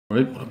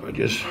Right, what about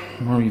this?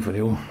 More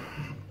video.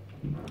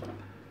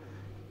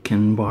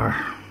 Kinbar,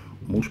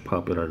 most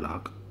popular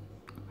lock,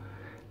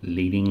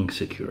 leading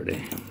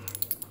security.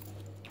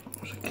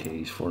 There's the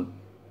keys for it.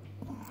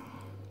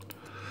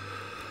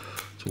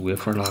 It's a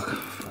wafer lock,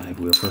 5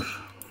 wafers.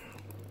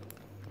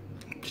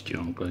 It's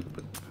junk like,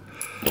 but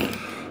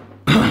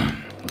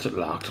is it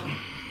locked?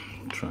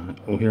 Try it.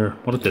 Oh, here,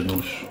 what I did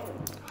notice.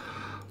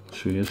 I'll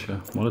show you this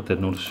here. What I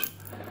did notice,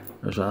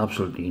 there's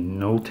absolutely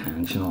no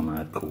tension on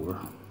that core.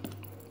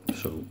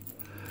 So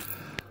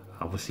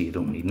obviously you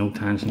don't need no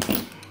tension.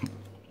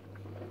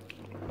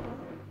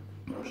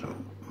 So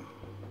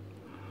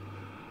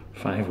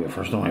 5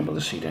 wafers, don't able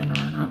to see down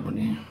there or not, would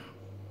you?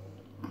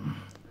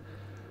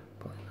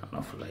 Probably not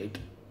enough light.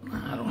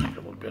 I don't think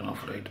there would be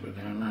enough light to be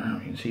down there. You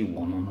can see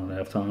one on the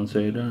left hand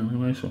side there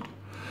anyway, so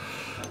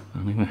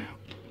anyway,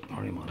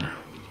 already matter.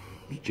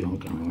 It's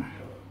junk anyway.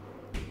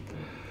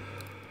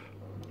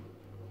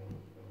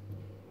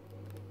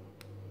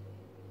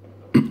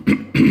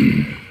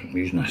 I'm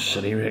using a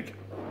city rake,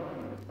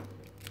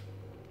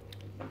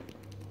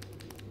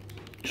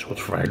 so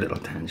it's very little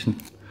tension,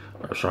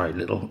 or sorry,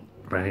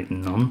 very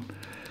none,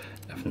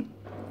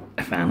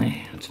 if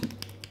any. It's,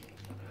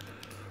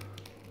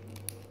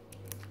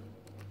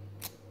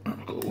 there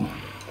we go.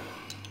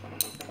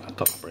 I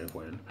took a brave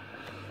while.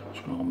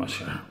 It's going on miss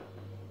here.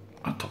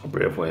 I took a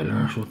brave while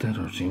there, so it did,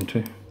 or it seemed to.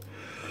 It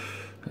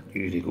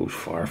usually goes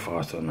far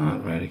faster than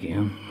that. Right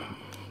again,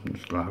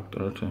 it's locked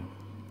there too.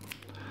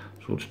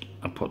 So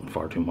I'm putting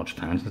far too much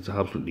tension. It's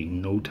absolutely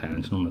no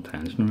tension on the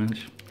tension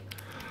wrench.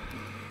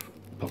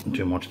 Putting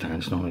too much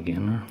tension on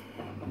again there.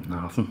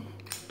 Nothing.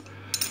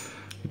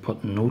 You're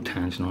putting no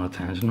tension on a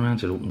tension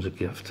wrench, it opens a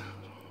gift.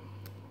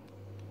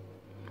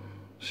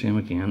 Same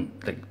again,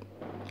 like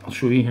I'll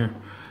show you here.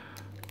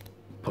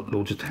 Put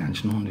loads of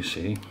tension on, you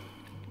see.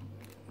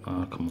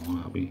 Ah, come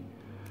on, Abby.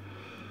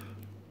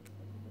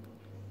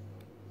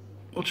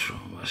 What's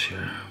wrong with this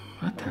here?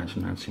 That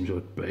tension wrench seems a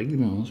bit big, to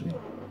be honest with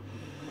you.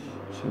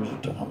 See what's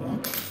it done one.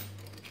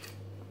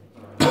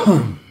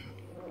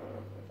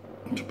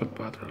 It's a bit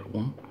better at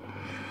one.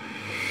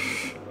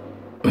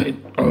 Right,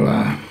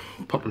 I'll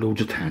put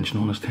loads of tension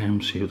on this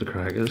time, see what the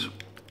crack is.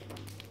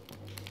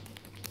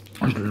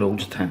 There's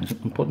loads of tension.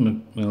 I'm putting it,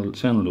 well,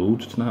 it's saying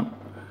loads, it's not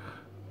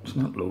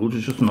loads,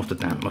 it's just enough to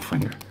dent my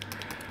finger.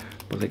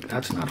 But like,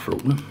 that's not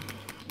floating.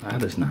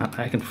 That is not.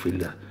 I can feel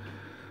the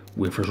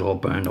wafers all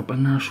bound up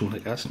in there, so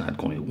like, that's not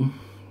going to open.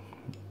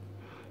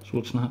 So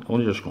it's not, all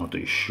you're just going to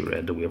do is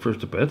shred the wafers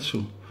to bits.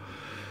 So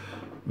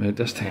right,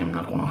 this time I'm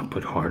not going to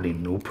put hardly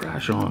no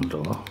pressure on it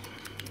at all.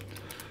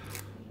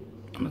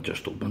 And it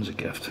just opens a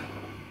gift.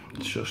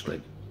 It's just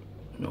like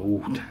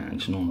no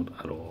tension on it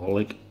at all.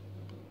 Like,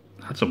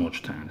 that's so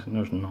much tension.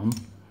 There's none.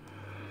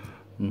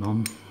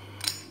 None.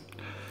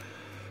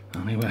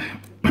 Anyway.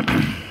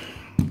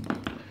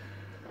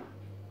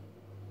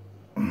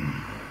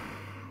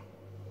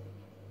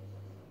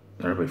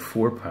 They're about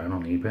 £4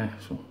 on eBay,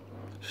 so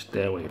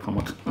stay away from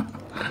it.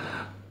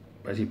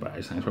 Busy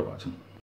buys, thanks for watching.